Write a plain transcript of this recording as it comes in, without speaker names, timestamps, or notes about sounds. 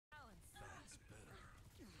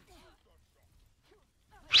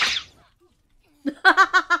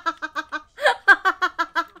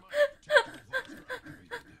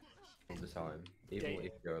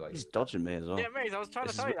dodging me as well. Yeah, mate, I was trying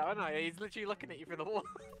to tell you that, wasn't I? He's literally looking at you through the wall.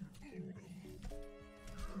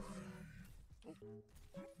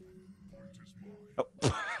 Oh.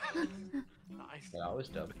 Nice. Yeah, I was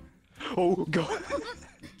dumb. Oh god.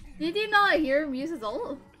 Did you not hear him use his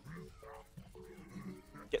ult?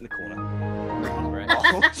 Get in the corner. Right.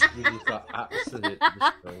 You just got absolutely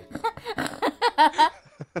destroyed.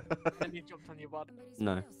 Then you jumped on your body.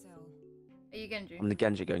 No. Are you Genji? I'm the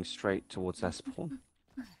Genji going straight towards their spawn.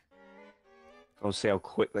 I'll see how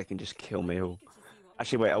quick they can just kill me all.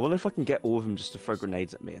 Actually, wait, I wonder if I can get all of them just to throw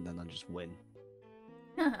grenades at me and then I'll just win.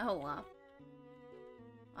 I'll laugh.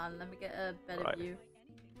 Let me get a better view.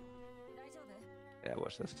 Yeah,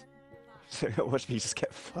 watch this. Watch me just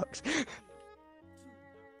get fucked.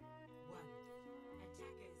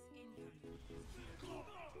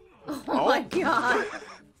 Oh my god!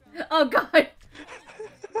 Oh god!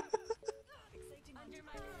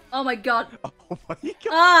 Oh my god! Oh my god!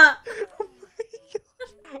 Ah! Oh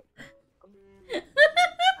my god!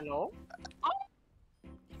 Hello?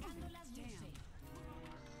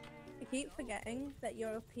 I keep forgetting that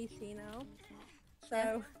you're a PC now,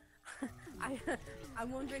 so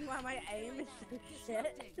I'm wondering why my aim is so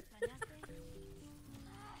shit.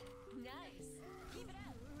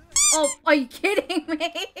 Oh, are you kidding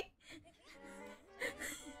me?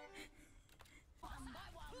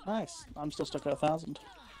 Nice. I'm still stuck at 1,000.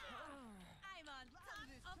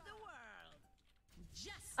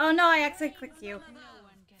 Oh no, I actually clicked you.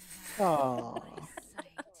 Oh.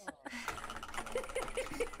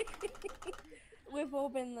 We've all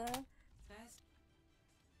been there.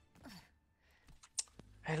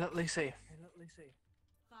 Hey, look, Lucy.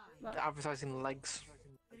 What? They're advertising legs.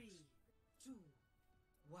 3, 2,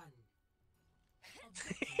 1.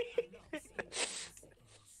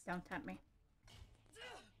 Don't tempt me.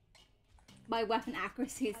 My weapon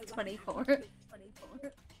accuracy is 24.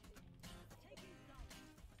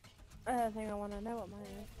 I don't think I want to know what mine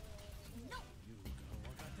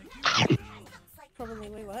is. Probably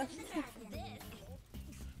way worse.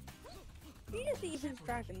 You just eat his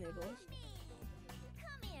dragon noodles.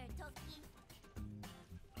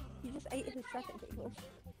 You just ate his dragon noodles.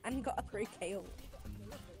 And you got a 3k ult.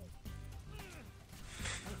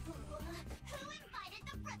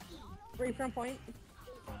 Reaper on point.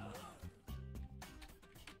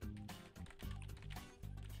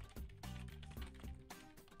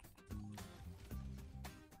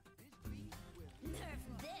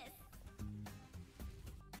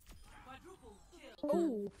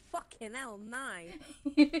 Oh, fucking hell, nice.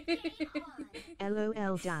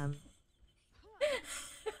 LOL damn.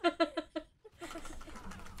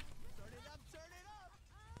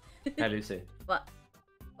 Hey, Lucy. What?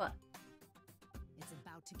 What? It's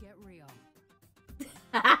about to get real.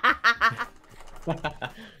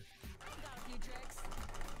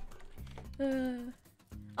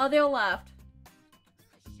 Oh, they all laughed.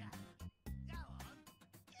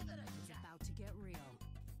 It's about to get real.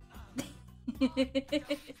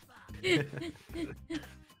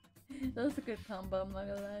 That was a good combo, I'm not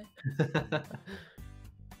gonna lie. It's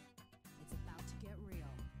about to get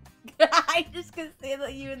real. I just can see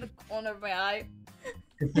that you in the corner of my eye.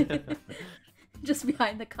 Just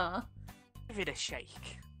behind the car. Give it a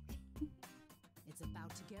shake. It's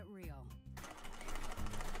about to get real.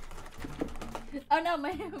 Oh no,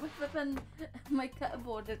 my flippin' my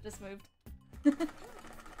cutboard had just moved.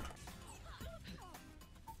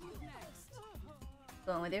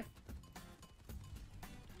 Going with you.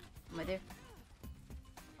 I'm with you.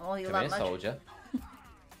 Oh, you Come love here, much. soldier.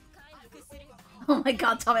 Oh my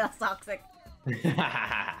god, Tommy, that's toxic.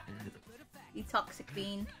 You toxic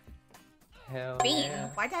bean. Hell Bean? yeah.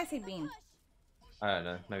 Why did I say bean? I don't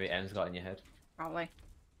know. Maybe M's got in your head. Probably.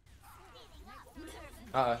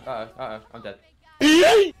 I'm dead.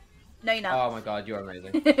 No, you're not. Oh my god, you're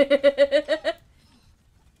amazing.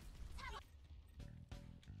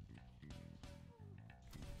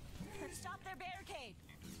 Stop their barricade.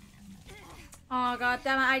 Oh god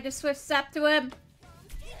damn it, I just switched step to him.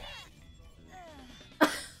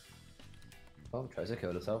 Oh, Tracer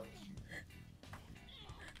killed herself.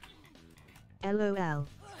 LOL.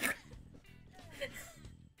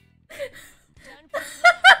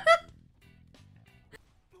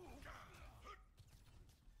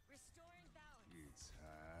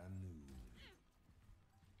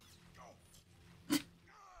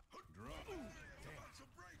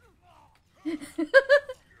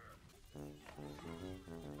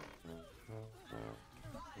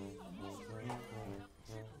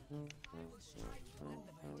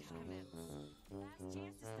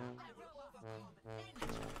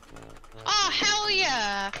 Oh, hell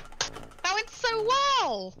yeah! That went so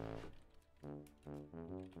well!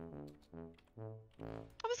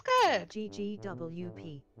 Yeah.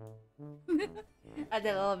 GGWP. I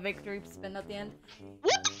did a little victory spin at the end.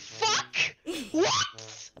 What the fuck?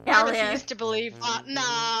 What? Hell I yeah. refuse to believe that.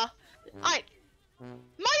 Nah. My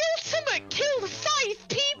ultimate killed 5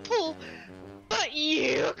 people, but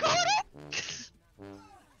you got it.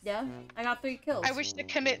 Yeah, I got 3 kills. I wish to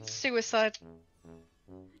commit suicide.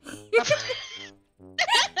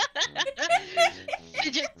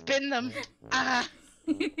 Fidget spin them. Ah.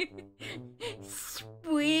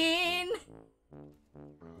 Spin.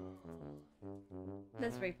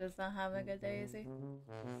 This Reaper's not having a good day, is he?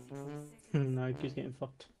 No, he's getting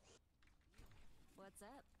fucked. What's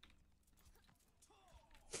up?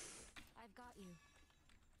 I've got you.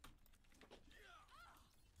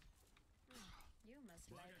 You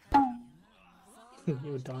must like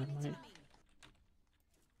You were dying, mate.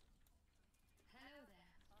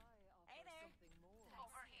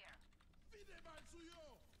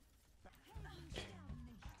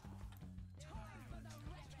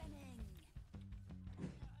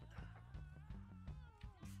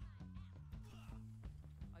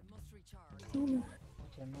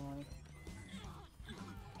 Okay, no.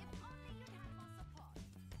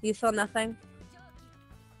 You saw nothing.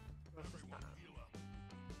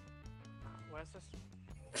 Where's this?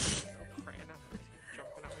 Jumping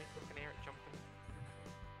at me, I can hear it jumping.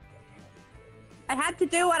 I had to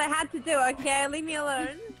do what I had to do, okay? Leave me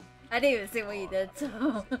alone. I didn't even see what you did,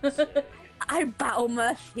 so... I battle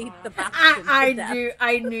mercy the bastard.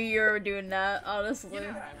 I knew you were doing that, honestly.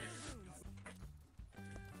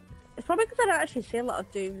 It's probably because I don't actually see a lot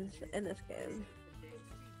of dooms in this game.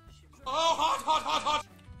 Oh, hot, hot, hot, hot!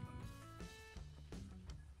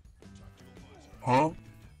 Huh?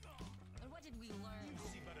 And what did we learn?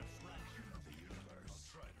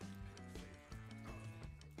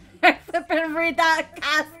 I flippin' read that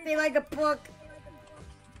casting like a book.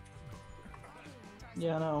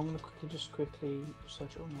 Yeah, no, I'm gonna quickly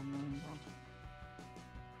search it on my main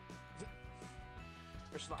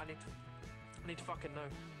Which I need to fucking know.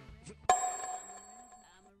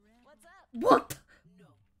 What?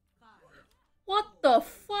 What the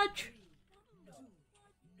fudge?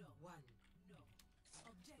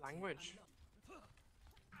 Language.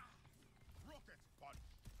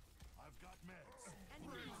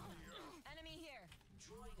 Enemy here.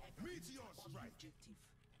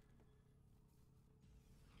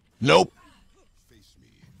 Nope. Face me.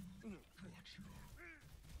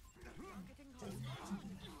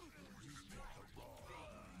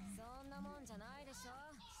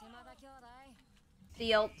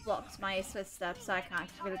 The ult blocks my footsteps, so I can't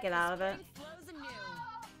really get out of it.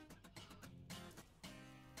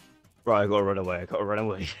 Right, I gotta run away. I gotta run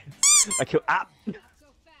away. I kill. Ah!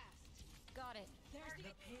 Got it.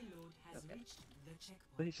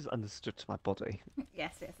 They just understood my body.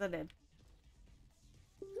 Yes, I did.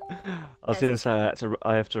 I was gonna say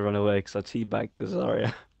I have to run away because I teabagged the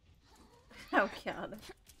Zarya. Oh god.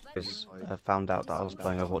 Because I found out that I was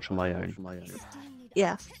playing Overwatch on my own.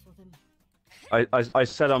 Yeah. I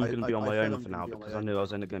said I'm gonna be on my own for now because I knew I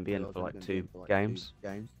was only gonna be in for like 2 games.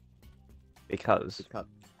 Because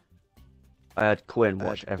I had Quinn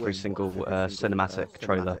watch every single cinematic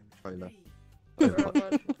trailer.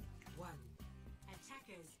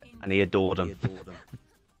 And he adored them.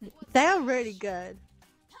 They are really good.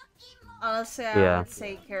 Honestly, I would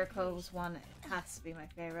say Kiriko's one has to be my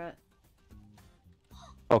favorite.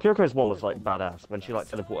 Oh, Kiriko's one was like badass when she like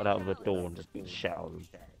teleported out of the door and just beat the shit out of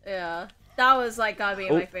them. Yeah, that was like gotta be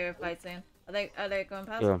my favorite fight scene. Are they going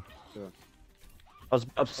past? Yeah. I was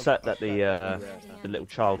upset that the little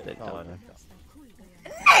child didn't die.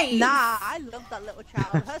 Nice! Nah, I love that little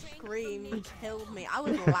child. Her scream killed me. I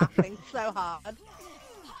was laughing so hard.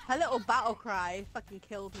 Her little battle cry fucking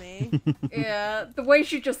killed me. Yeah, the way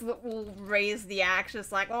she just will raise the axe,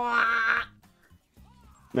 just like, wah!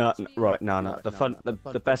 No.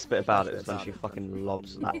 The best bit about it is when she fucking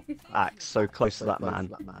lobs that axe so close to that man.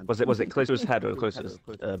 Was it close to his head or close to his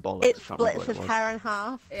bollocks? It splits his hair in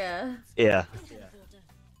half. Yeah. Yeah.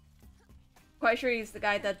 Quite sure he's the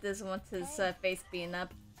guy that doesn't want his face being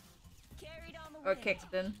up. Or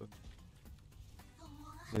kicked in.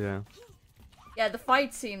 Yeah. Yeah, the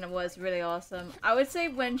fight scene was really awesome. I would say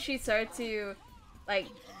when she started to, like,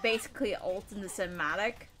 basically ult in the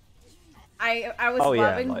cinematic, I was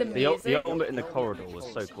loving the music. The ultimate in the corridor was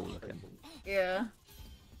so cool looking. Yeah.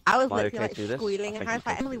 I was Am I literally okay like squealing and I was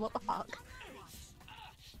like, Emily, what the fuck?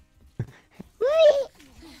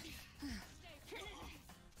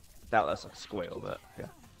 That was like a squeal, but yeah.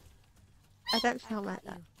 I don't sound like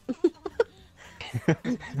that.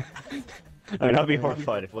 I mean, I'd be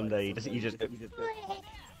horrified if one day you just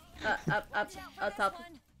Up top.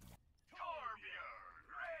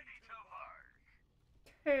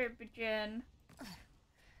 Torbjorn.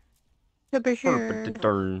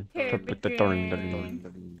 Turbidurn.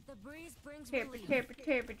 The breeze brings relief.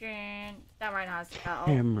 Torbjorn. That Reinhardt's battle.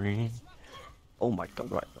 Henry. Oh my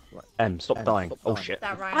god, right. Stop dying. Oh shit.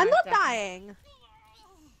 That I'm Reinhardt not definitely- dying.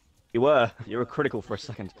 You were critical for a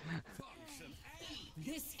second.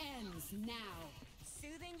 This ends now.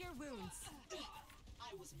 Soothing your wounds.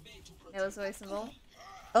 It was wasteful.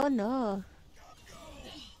 Oh no.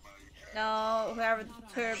 No, whoever the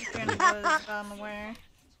Torbjorn was gone away.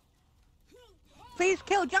 Please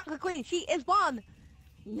kill Junker Queen. She is one.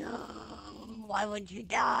 No. Why would you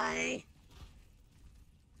die?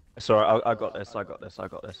 Sorry, I got this.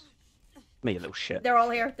 Me, you little shit. They're all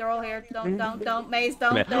here. They're all here. Don't. Maze,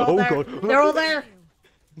 don't. Come They're here. all Oh, there. God. They're all there.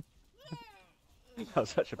 That was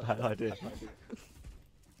such a bad idea.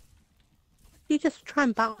 You just try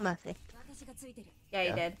and battle Mercy. Yeah,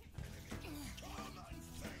 you did.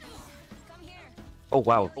 Oh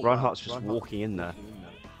wow, Reinhardt's just walking in there.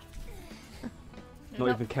 Not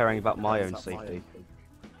even caring about my own safety.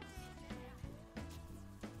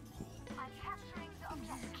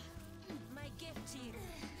 My gift to you.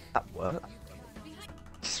 That worked.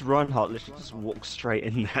 This Reinhardt literally just walked straight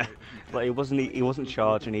in there. Like he wasn't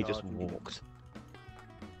charging, he just walked.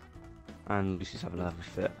 And Lucy's having a nervous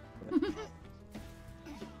fit.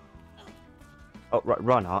 Oh right,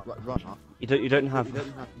 Reinhardt. You don't have.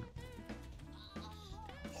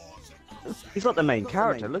 He's not the main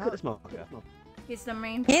character. Look at this marker. He's the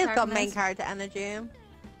main He has got protagonist. main character energy.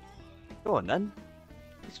 Go on then.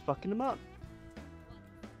 He's fucking him up.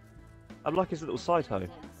 I'm like his little side hoe. Got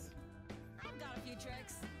a few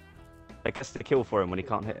tricks. It gets the kill for him when he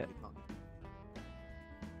can't hit it.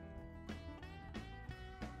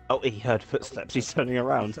 Oh, he heard footsteps. He's turning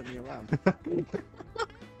around.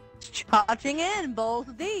 Charging in, balls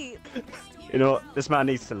deep. You know what? This man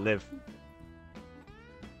needs to live.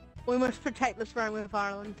 We must protect this realm with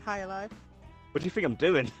our entire life. What do you think I'm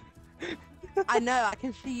doing? I know, I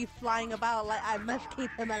can see you flying about like I must keep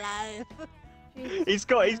him alive. He's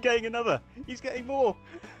getting another. He's getting more.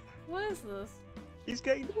 What is this? He's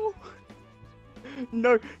getting more.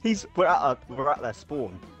 No, we're at their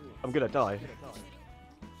spawn. I'm gonna die.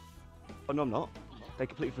 Oh no, I'm not. They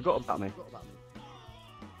completely forgot about me.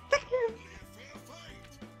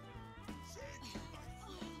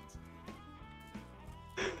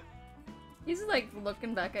 He's like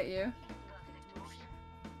looking back at you.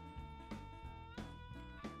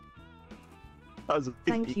 That was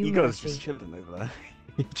Thank you, you guys Murphy. just chilling over there.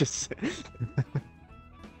 You just.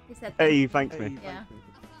 He said. Hey, you thanked me. Yeah.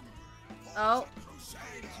 Oh.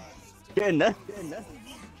 Get in there.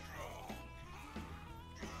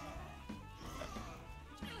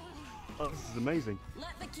 Oh, this is amazing.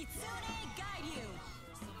 Let the kitsune guide you.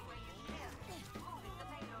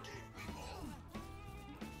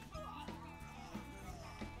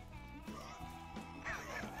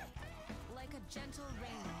 Like a gentle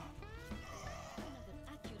rain. Another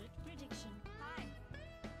accurate prediction. Hi.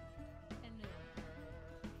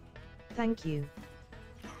 Thank you.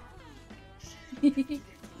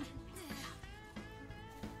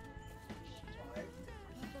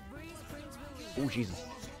 Oh Jesus.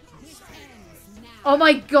 Oh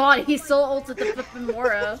my god, he so ulted the flippin'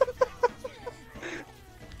 Mora.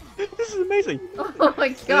 This is amazing. Oh my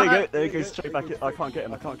god. There you go. There he goes straight back. I can't get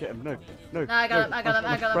him. No. No, I got him.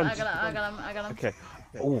 My friends. Okay.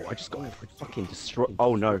 Oh, I just got fucking destroyed.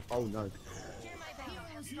 Oh no. Oh,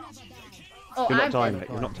 You're not I'm dying, dead. mate.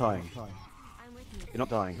 You're not dying. You're not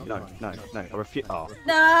dying. No. I refuse. Oh.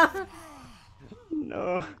 No!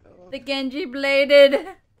 No. The Genji bladed.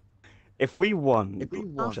 If we won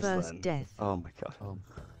Our just first then. death. Oh my god.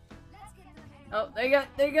 Oh, there you go.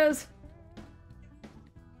 There he goes.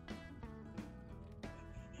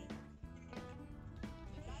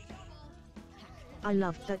 I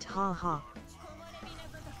loved that, haha.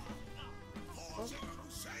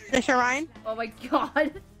 Finish your Ryan? Oh my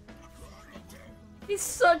god. He's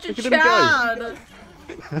such a Look at him go. Chad.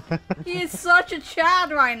 He is such a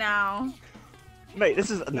Chad right now. Mate,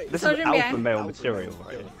 this is Such a alpha man. male material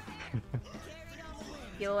right here.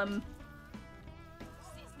 Kill him.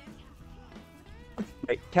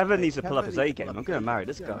 Mate, Kevin needs to pull up his A game. I'm gonna marry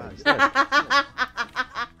this guy instead.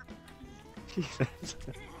 Jesus.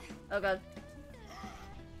 Oh god.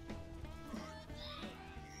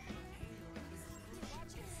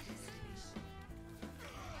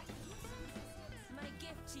 My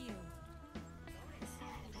gift to you.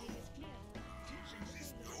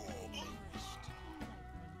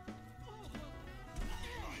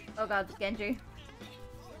 Oh god, Genji.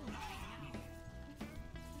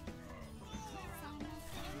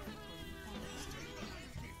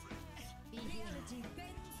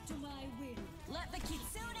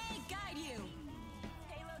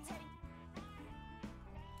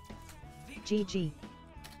 GG.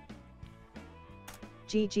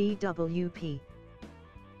 GGWP.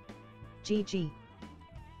 GG.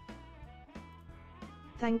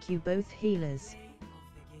 Thank you both healers.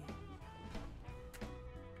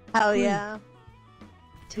 Hell yeah.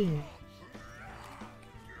 Team.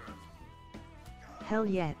 Hell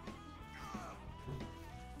yeah.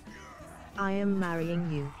 I am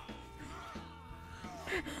marrying you.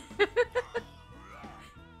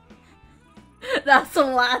 That's the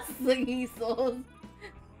last thing he saw.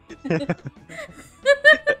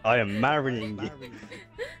 I am marrying you.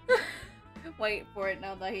 Wait for it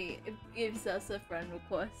now that he gives us a friend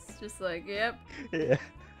request. Just like, yep. Yeah.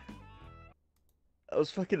 That was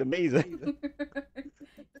fucking amazing.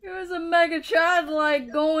 It was a mega chat,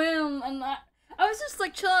 like, go in, and I was just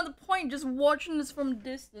like chilling at the point, just watching this from a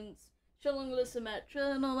distance, chilling with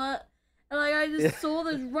Symmetra and all that, and like I just saw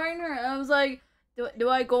this Reinhardt, and I was like, do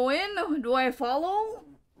I go in? Do I follow?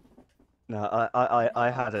 No,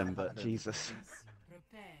 I had him, but Jesus.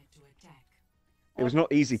 It was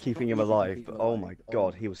not easy keeping him alive, but oh my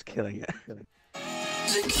god, he was killing it.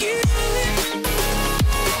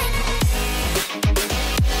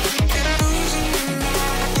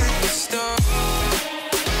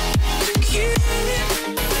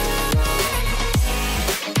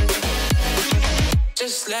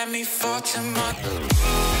 Just let me fall to my